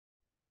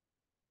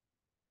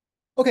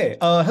Okay,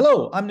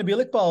 hello, I'm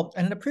Nabil Iqbal,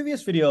 and in a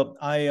previous video,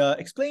 I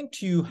explained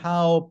to you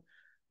how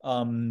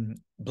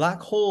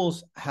black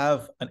holes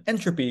have an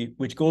entropy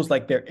which goes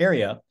like their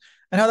area,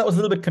 and how that was a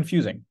little bit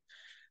confusing.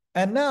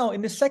 And now,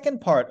 in the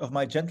second part of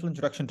my gentle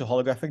introduction to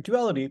holographic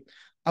duality,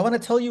 I want to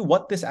tell you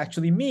what this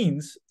actually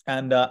means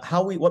and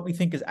what we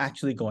think is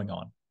actually going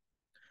on.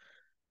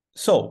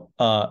 So,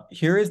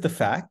 here is the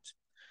fact.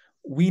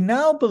 We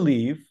now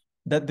believe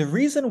that the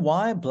reason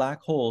why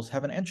black holes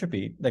have an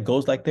entropy that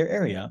goes like their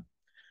area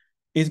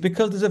is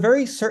because there's a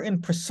very certain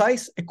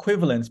precise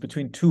equivalence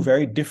between two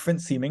very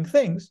different seeming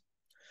things.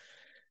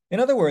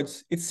 In other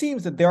words, it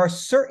seems that there are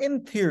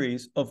certain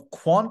theories of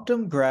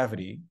quantum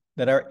gravity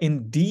that are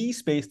in d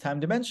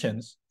space-time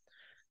dimensions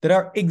that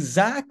are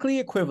exactly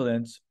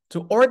equivalent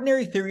to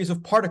ordinary theories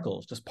of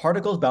particles, just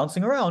particles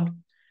bouncing around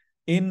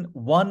in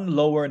one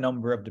lower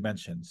number of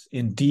dimensions,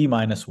 in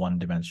d-1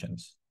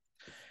 dimensions.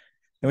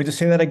 Let me just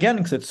say that again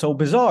because it's so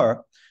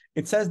bizarre.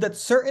 It says that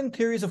certain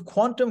theories of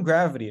quantum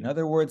gravity, in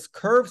other words,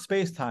 curved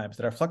spacetimes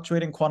that are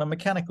fluctuating quantum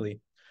mechanically,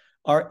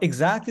 are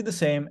exactly the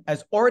same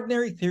as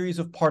ordinary theories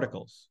of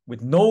particles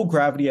with no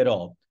gravity at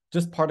all,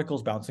 just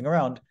particles bouncing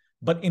around,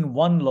 but in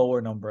one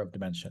lower number of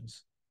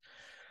dimensions.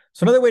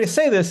 So another way to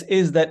say this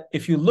is that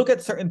if you look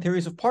at certain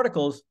theories of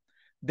particles,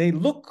 they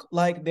look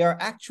like they are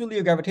actually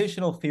a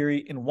gravitational theory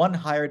in one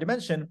higher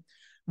dimension,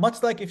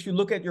 much like if you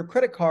look at your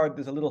credit card,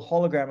 there's a little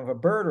hologram of a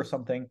bird or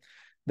something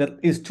that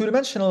is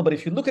two-dimensional, but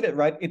if you look at it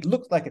right, it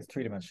looks like it's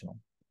three-dimensional.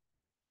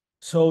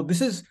 So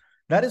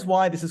that is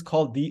why this is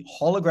called the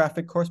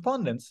holographic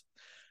correspondence,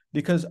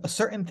 because a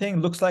certain thing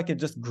looks like it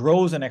just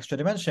grows an extra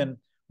dimension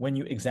when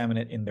you examine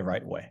it in the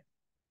right way.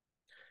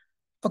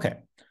 Okay,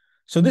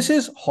 so this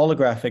is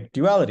holographic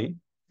duality.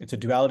 It's a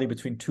duality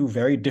between two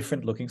very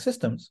different looking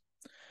systems.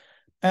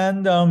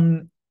 And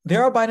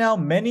there are by now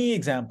many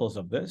examples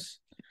of this.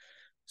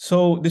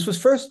 So this was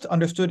first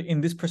understood in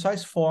this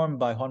precise form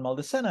by Juan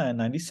Maldacena in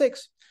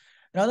 96.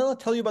 And I'll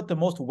tell you about the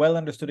most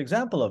well-understood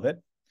example of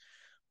it.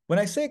 When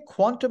I say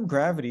quantum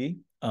gravity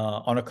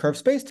on a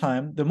curved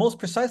spacetime, the most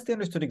precisely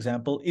understood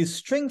example is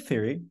string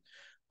theory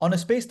on a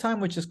spacetime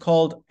which is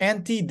called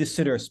anti-de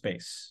Sitter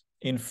space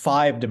in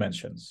 5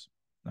 dimensions.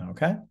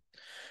 Okay?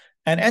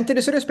 And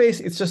anti-de Sitter space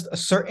is just a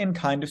certain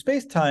kind of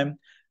spacetime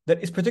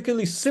that is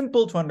particularly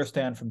simple to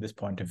understand from this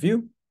point of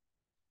view.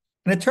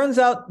 And it turns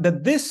out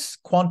that this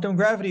quantum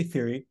gravity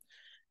theory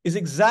is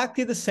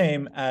exactly the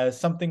same as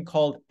something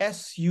called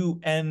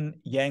SUN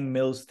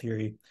Yang-Mills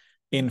theory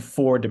in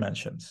 4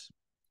 dimensions.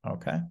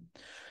 Okay.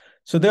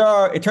 So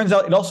it turns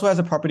out it also has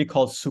a property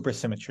called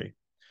supersymmetry.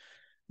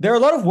 There are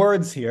a lot of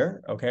words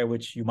here, okay,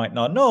 which you might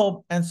not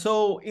know. And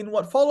so in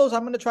what follows,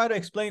 I'm going to try to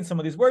explain some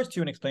of these words to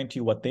you and explain to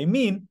you what they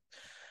mean.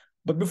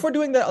 But before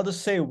doing that, I'll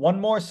just say one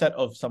more set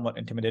of somewhat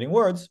intimidating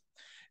words.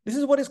 This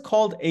is what is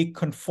called a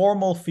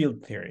conformal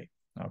field theory.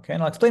 Okay,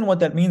 and I'll explain what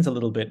that means a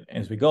little bit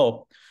as we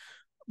go.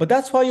 But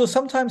that's why you'll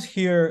sometimes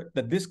hear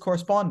that this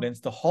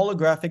correspondence, the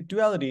holographic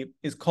duality,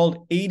 is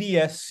called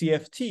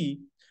ADS-CFT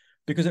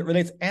because it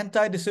relates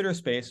anti-de Sitter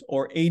space,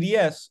 or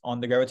ADS on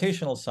the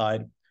gravitational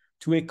side,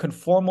 to a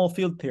conformal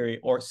field theory,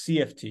 or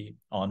CFT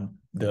on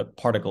the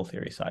particle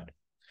theory side.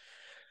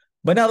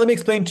 But now let me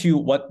explain to you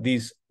what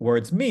these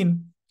words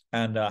mean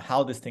and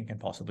how this thing can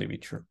possibly be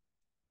true.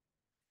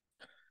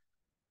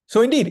 So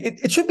indeed,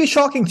 it should be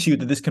shocking to you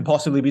that this can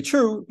possibly be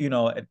true. You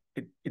know,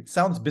 it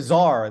sounds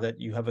bizarre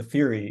that you have a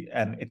theory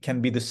and it can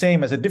be the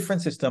same as a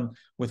different system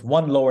with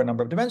one lower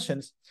number of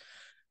dimensions.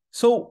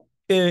 So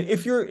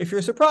if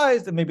you're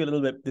surprised and maybe a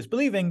little bit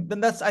disbelieving, then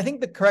that's, I think,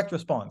 the correct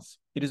response.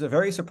 It is a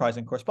very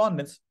surprising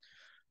correspondence,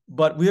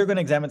 but we are going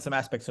to examine some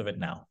aspects of it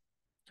now.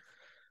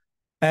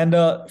 And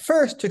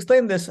first, to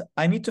explain this,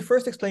 I need to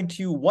first explain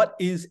to you what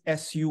is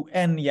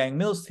SUN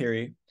Yang-Mills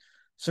theory.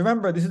 So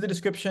remember, this is the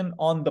description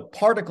on the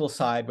particle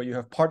side where you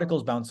have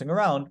particles bouncing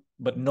around,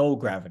 but no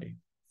gravity.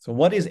 So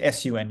what is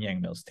SUN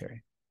Yang-Mills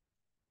theory?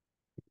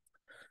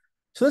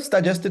 So let's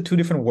digest the 2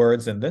 different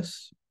words in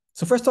this.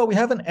 So first of all, we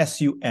have an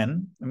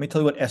SUN. Let me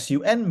tell you what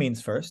SUN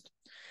means first.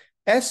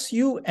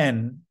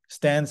 SUN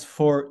stands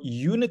for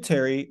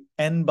unitary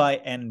n by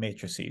n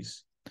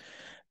matrices.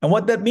 And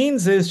what that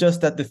means is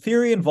just that the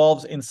theory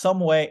involves in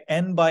some way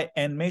n by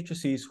n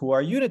matrices who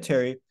are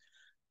unitary.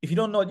 If you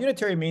don't know what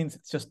unitary means,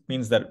 it just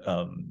means that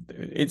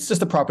it's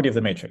just a property of the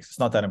matrix. It's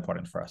not that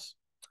important for us.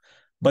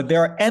 But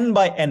there are n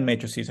by n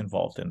matrices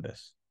involved in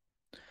this.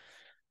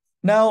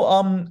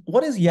 Now,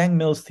 what is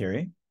Yang-Mills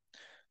theory?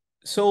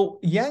 So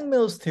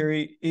Yang-Mills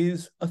theory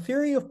is a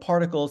theory of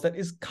particles that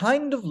is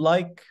kind of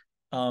like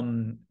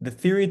the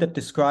theory that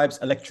describes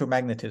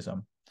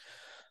electromagnetism.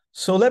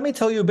 So let me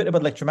tell you a bit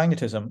about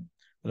electromagnetism.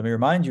 Let me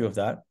remind you of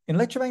that. In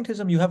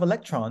electromagnetism, you have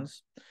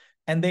electrons,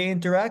 and they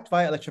interact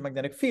via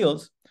electromagnetic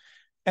fields.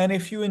 And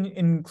if you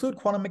include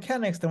quantum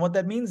mechanics, then what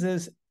that means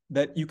is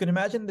that you can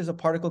imagine there's a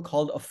particle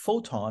called a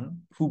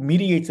photon who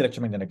mediates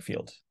electromagnetic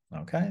fields,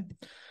 okay?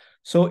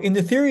 So in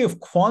the theory of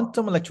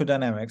quantum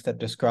electrodynamics that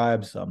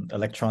describes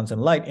electrons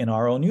and light in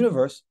our own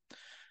universe,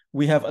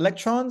 we have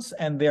electrons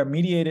and their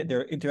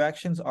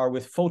interactions are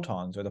with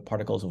photons, or the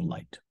particles of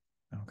light,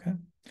 okay?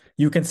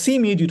 You can see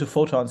me due to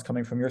photons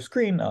coming from your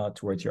screen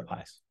towards your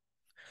eyes.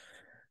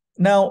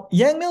 Now,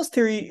 Yang-Mills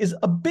theory is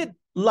a bit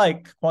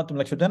like quantum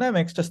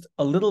electrodynamics, just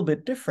a little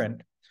bit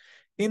different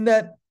in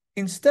that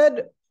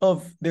instead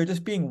of there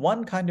just being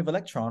one kind of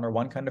electron or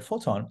one kind of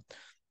photon,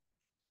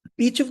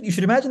 you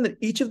should imagine that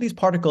each of these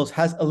particles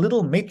has a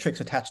little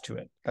matrix attached to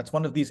it. That's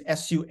one of these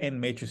SUN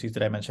matrices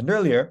that I mentioned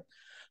earlier.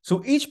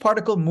 So each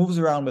particle moves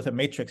around with a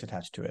matrix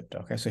attached to it.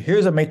 Okay, so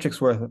here's a matrix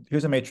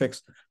here's a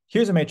matrix,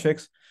 here's a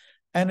matrix.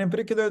 And in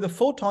particular, the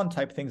photon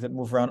type things that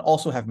move around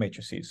also have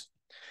matrices.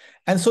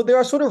 And so there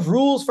are sort of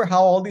rules for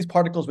how all these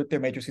particles with their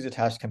matrices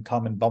attached can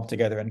come and bump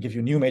together and give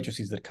you new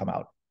matrices that come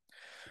out.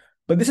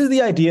 But this is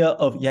the idea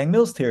of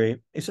Yang-Mills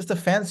theory. It's just a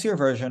fancier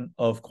version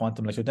of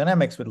quantum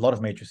electrodynamics with a lot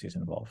of matrices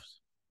involved.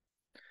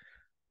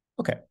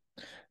 Okay,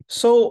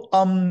 so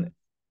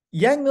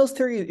Yang-Mills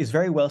theory is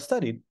very well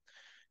studied.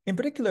 In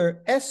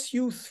particular,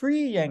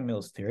 SU3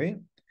 Yang-Mills theory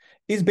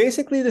is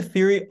basically the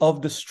theory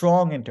of the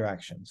strong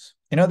interactions.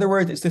 In other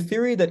words, it's the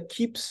theory that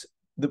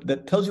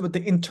that tells you about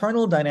the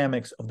internal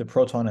dynamics of the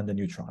proton and the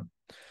neutron.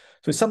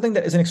 So it's something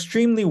that is an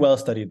extremely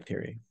well-studied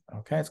theory.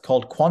 Okay, it's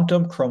called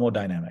quantum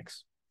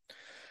chromodynamics.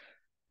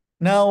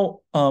 Now,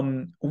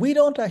 we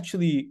don't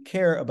actually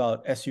care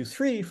about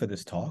SU3 for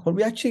this talk. What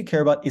we actually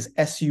care about is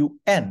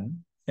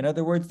SUN. In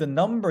other words, the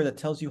number that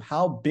tells you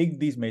how big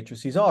these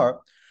matrices are.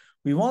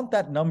 We want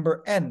that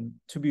number n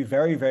to be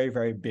very, very,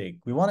 very big.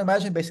 We want to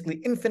imagine basically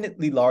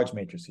infinitely large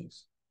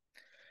matrices.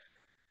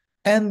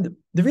 And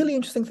the really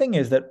interesting thing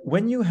is that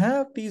when you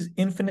have these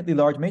infinitely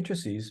large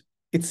matrices,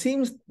 it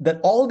seems that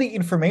all the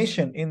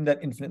information in that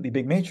infinitely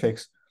big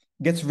matrix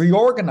gets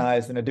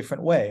reorganized in a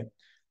different way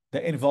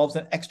that involves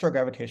an extra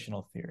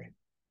gravitational theory.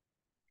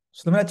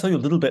 So let me tell you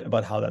a little bit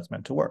about how that's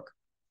meant to work.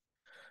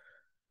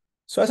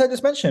 So as I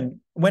just mentioned,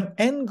 when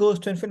n goes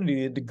to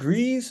infinity, the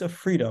degrees of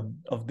freedom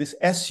of this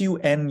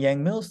SUN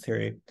Yang-Mills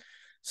theory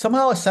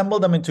somehow assemble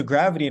them into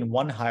gravity in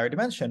one higher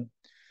dimension.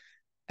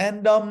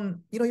 And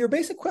your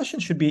basic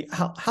question should be,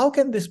 how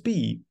can this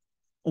be?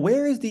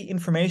 Where is the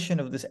information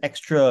of this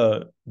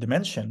extra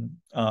dimension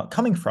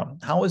coming from?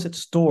 How is it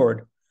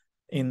stored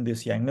in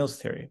this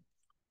Yang-Mills theory?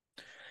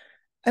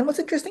 And what's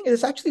interesting is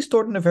it's actually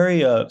stored in a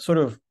very sort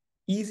of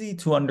easy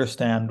to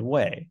understand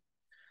way.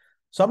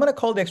 So I'm going to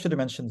call the extra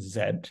dimension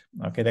Z,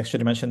 okay, the extra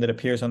dimension that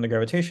appears on the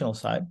gravitational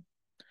side.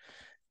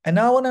 And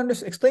now I want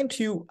to explain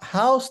to you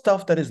how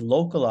stuff that is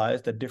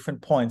localized at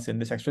different points in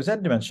this extra Z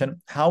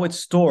dimension, how it's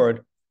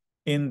stored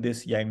in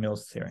this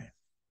Yang-Mills theory.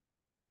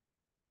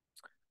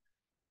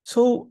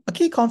 So a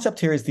key concept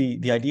here is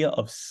the idea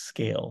of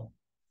scale.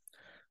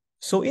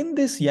 So in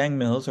this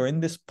Yang-Mills or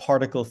in this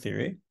particle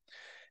theory,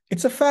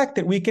 it's a fact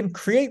that we can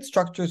create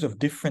structures of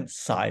different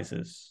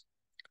sizes.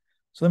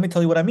 So let me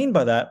tell you what I mean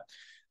by that.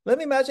 Let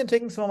me imagine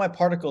taking some of my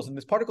particles in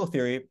this particle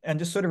theory and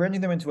just sort of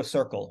arranging them into a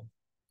circle,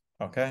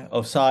 okay,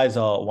 of size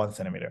 1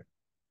 centimeter.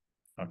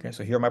 Okay,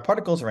 so here are my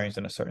particles arranged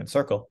in a certain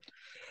circle.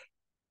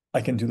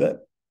 I can do that.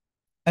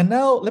 And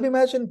now let me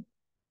imagine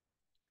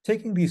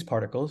taking these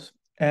particles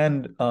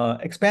and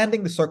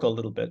expanding the circle a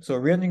little bit. So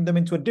arranging them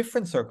into a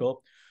different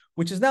circle,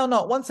 which is now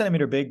not 1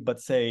 centimeter big,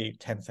 but say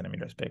 10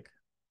 centimeters big.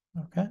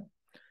 Okay,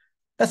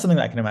 that's something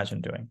that I can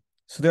imagine doing.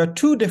 So there are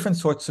two different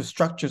sorts of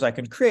structures I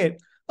can create,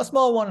 a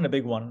small one and a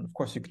big one. Of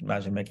course, you can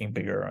imagine making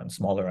bigger and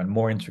smaller and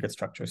more intricate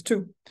structures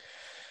too.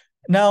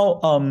 Now,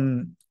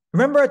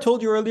 remember I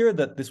told you earlier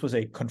that this was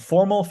a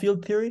conformal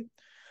field theory?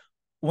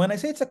 When I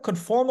say it's a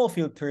conformal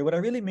field theory, what I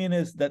really mean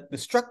is that the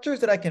structures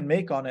that I can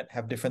make on it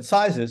have different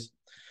sizes,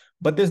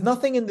 but there's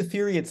nothing in the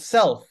theory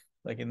itself,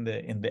 like in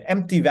the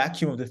empty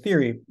vacuum of the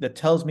theory, that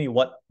tells me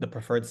what the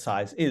preferred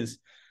size is.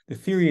 The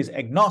theory is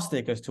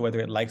agnostic as to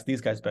whether it likes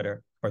these guys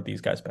better or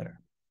these guys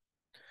better.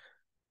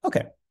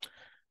 Okay.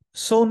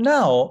 So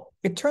now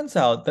it turns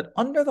out that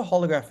under the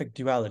holographic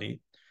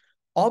duality,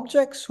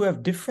 objects who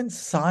have different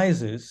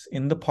sizes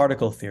in the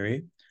particle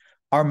theory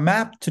are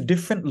mapped to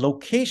different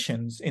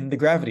locations in the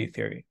gravity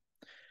theory.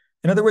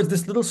 In other words,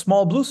 this little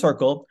small blue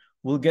circle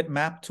will get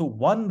mapped to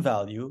one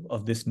value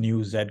of this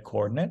new Z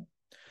coordinate,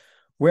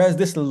 whereas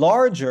this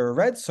larger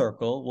red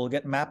circle will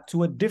get mapped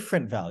to a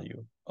different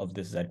value of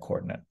this Z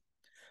coordinate.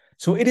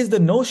 So it is the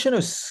notion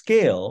of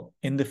scale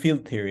in the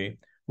field theory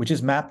which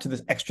is mapped to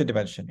this extra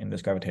dimension in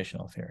this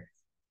gravitational theory.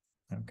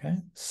 Okay,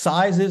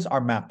 sizes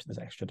are mapped to this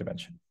extra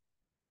dimension.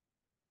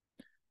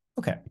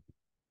 Okay,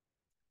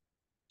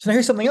 so now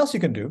here's something else you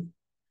can do.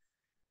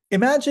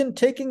 Imagine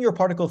taking your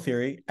particle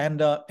theory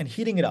and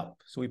heating it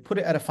up. So we put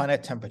it at a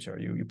finite temperature.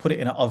 You put it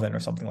in an oven or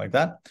something like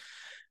that.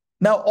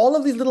 Now, all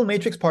of these little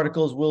matrix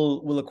particles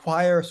will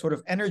acquire sort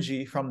of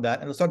energy from that,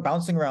 and they'll start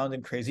bouncing around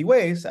in crazy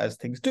ways, as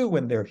things do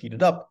when they're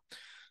heated up.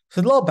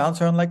 So they'll all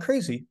bounce around like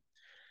crazy.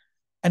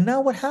 And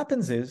now what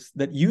happens is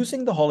that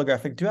using the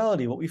holographic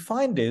duality, what we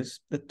find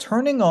is that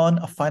turning on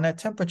a finite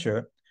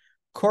temperature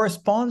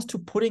corresponds to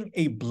putting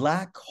a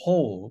black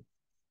hole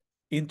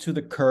into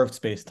the curved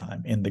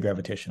spacetime in the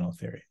gravitational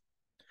theory.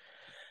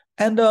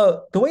 And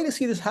the way to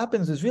see this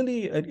happens is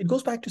really, it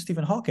goes back to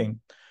Stephen Hawking.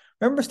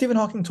 Remember, Stephen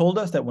Hawking told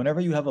us that whenever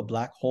you have a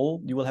black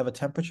hole, you will have a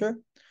temperature.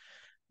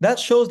 That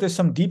shows there's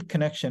some deep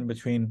connection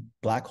between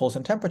black holes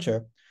and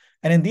temperature.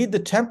 And indeed, the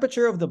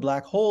temperature of the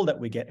black hole that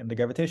we get in the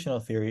gravitational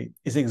theory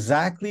is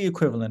exactly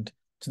equivalent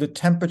to the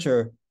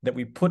temperature that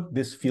we put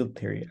this field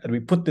theory, and we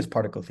put this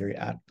particle theory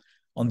at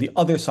on the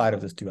other side of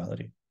this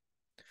duality.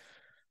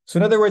 So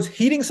in other words,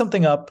 heating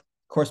something up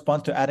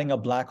corresponds to adding a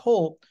black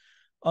hole.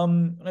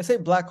 When I say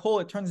black hole,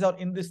 it turns out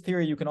in this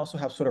theory, you can also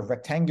have sort of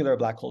rectangular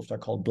black holes that are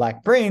called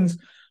black brains.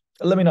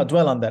 Let me not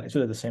dwell on that. It's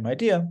really the same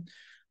idea.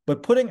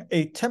 But putting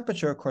a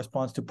temperature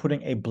corresponds to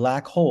putting a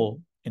black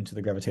hole into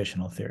the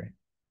gravitational theory.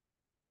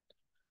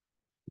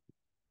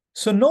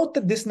 So note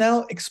that this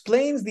now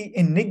explains the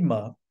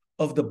enigma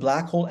of the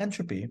black hole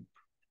entropy.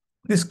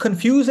 This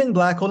confusing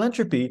black hole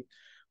entropy,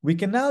 we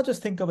can now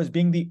just think of as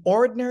being the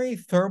ordinary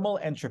thermal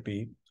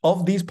entropy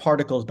of these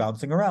particles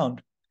bouncing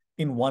around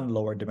in one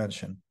lower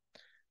dimension.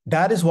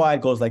 That is why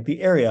it goes like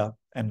the area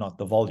and not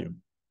the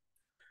volume.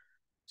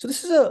 So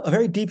this is a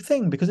very deep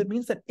thing, because it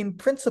means that in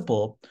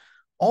principle,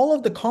 all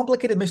of the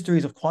complicated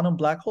mysteries of quantum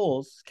black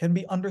holes can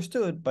be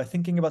understood by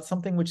thinking about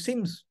something which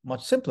seems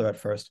much simpler at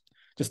first,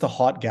 just a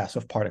hot gas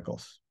of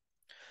particles.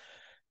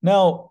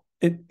 Now,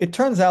 it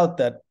turns out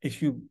that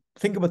if you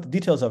think about the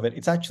details of it,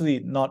 it's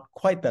actually not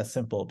quite that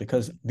simple,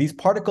 because these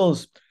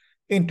particles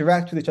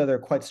interact with each other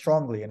quite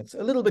strongly, and it's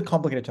a little bit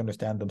complicated to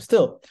understand them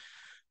still.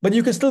 But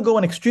you can still go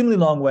an extremely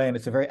long way, and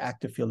it's a very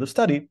active field of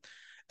study.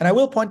 And I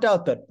will point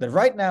out that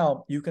right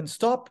now, you can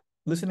stop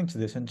listening to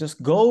this and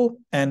just go,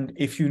 and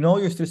if you know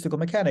your statistical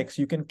mechanics,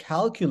 you can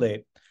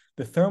calculate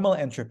the thermal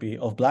entropy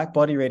of black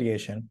body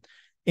radiation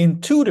in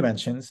 2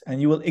 dimensions,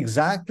 and you will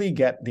exactly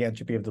get the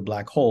entropy of the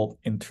black hole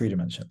in 3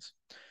 dimensions.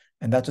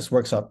 And that just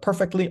works out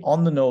perfectly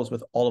on the nose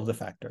with all of the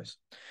factors.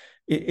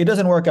 It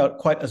doesn't work out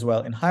quite as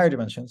well in higher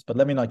dimensions, but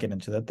let me not get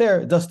into that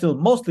there. It does still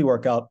mostly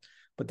work out,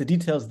 but the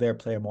details there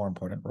play a more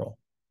important role.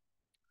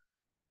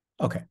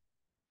 Okay.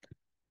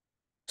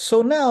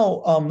 So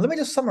now, let me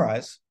just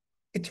summarize.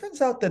 It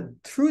turns out that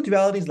through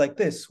dualities like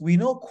this, we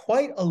know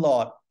quite a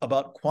lot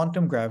about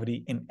quantum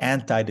gravity in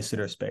anti-de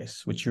Sitter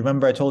space, which you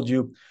remember I told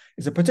you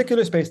is a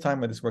particular space-time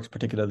where this works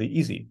particularly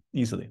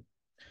easily.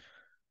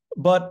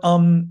 But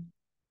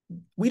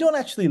we don't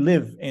actually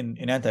live in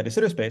anti-de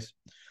Sitter space.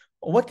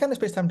 What kind of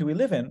space-time do we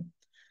live in?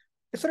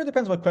 It sort of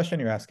depends what question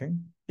you're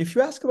asking. If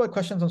you ask about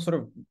questions on sort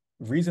of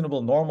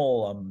reasonable,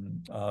 normal,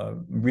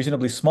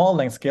 reasonably small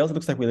length scales, it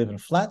looks like we live in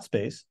flat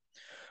space.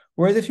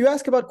 Whereas if you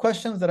ask about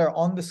questions that are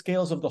on the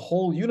scales of the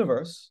whole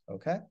universe,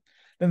 okay,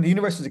 then the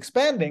universe is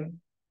expanding,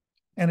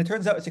 and it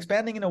turns out it's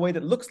expanding in a way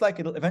that looks like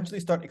it'll eventually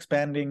start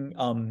expanding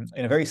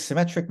in a very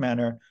symmetric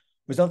manner,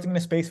 resulting in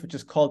a space which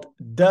is called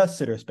de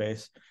Sitter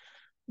space,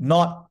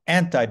 not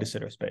anti-de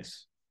Sitter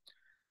space.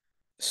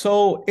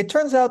 So it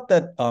turns out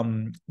that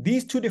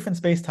these 2 different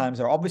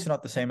spacetimes are obviously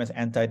not the same as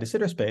anti-de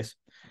Sitter space.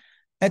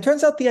 And it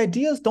turns out the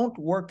ideas don't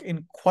work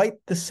in quite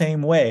the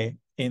same way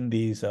in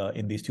these 2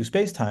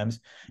 spacetimes.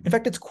 In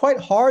fact, it's quite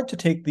hard to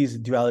take these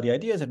duality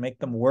ideas and make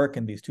them work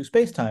in these 2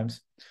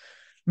 spacetimes.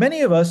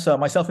 Many of us,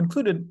 myself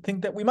included,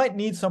 think that we might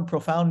need some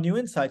profound new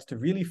insights to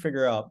really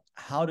figure out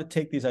how to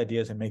take these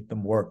ideas and make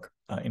them work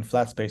in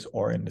flat space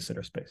or in de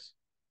Sitter space.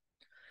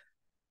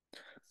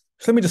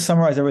 So let me just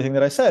summarize everything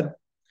that I said.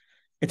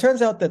 It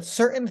turns out that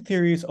certain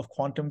theories of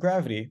quantum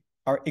gravity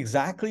are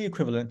exactly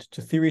equivalent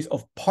to theories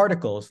of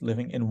particles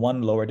living in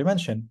one lower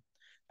dimension.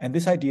 And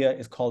this idea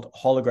is called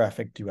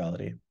holographic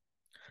duality.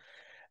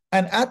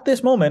 And at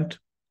this moment,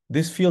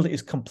 this field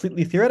is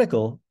completely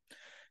theoretical.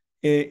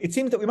 It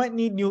seems that we might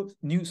need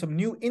some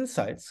new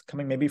insights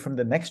coming maybe from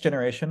the next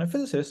generation of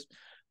physicists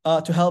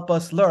to help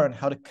us learn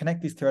how to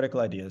connect these theoretical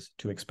ideas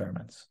to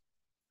experiments.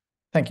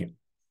 Thank you.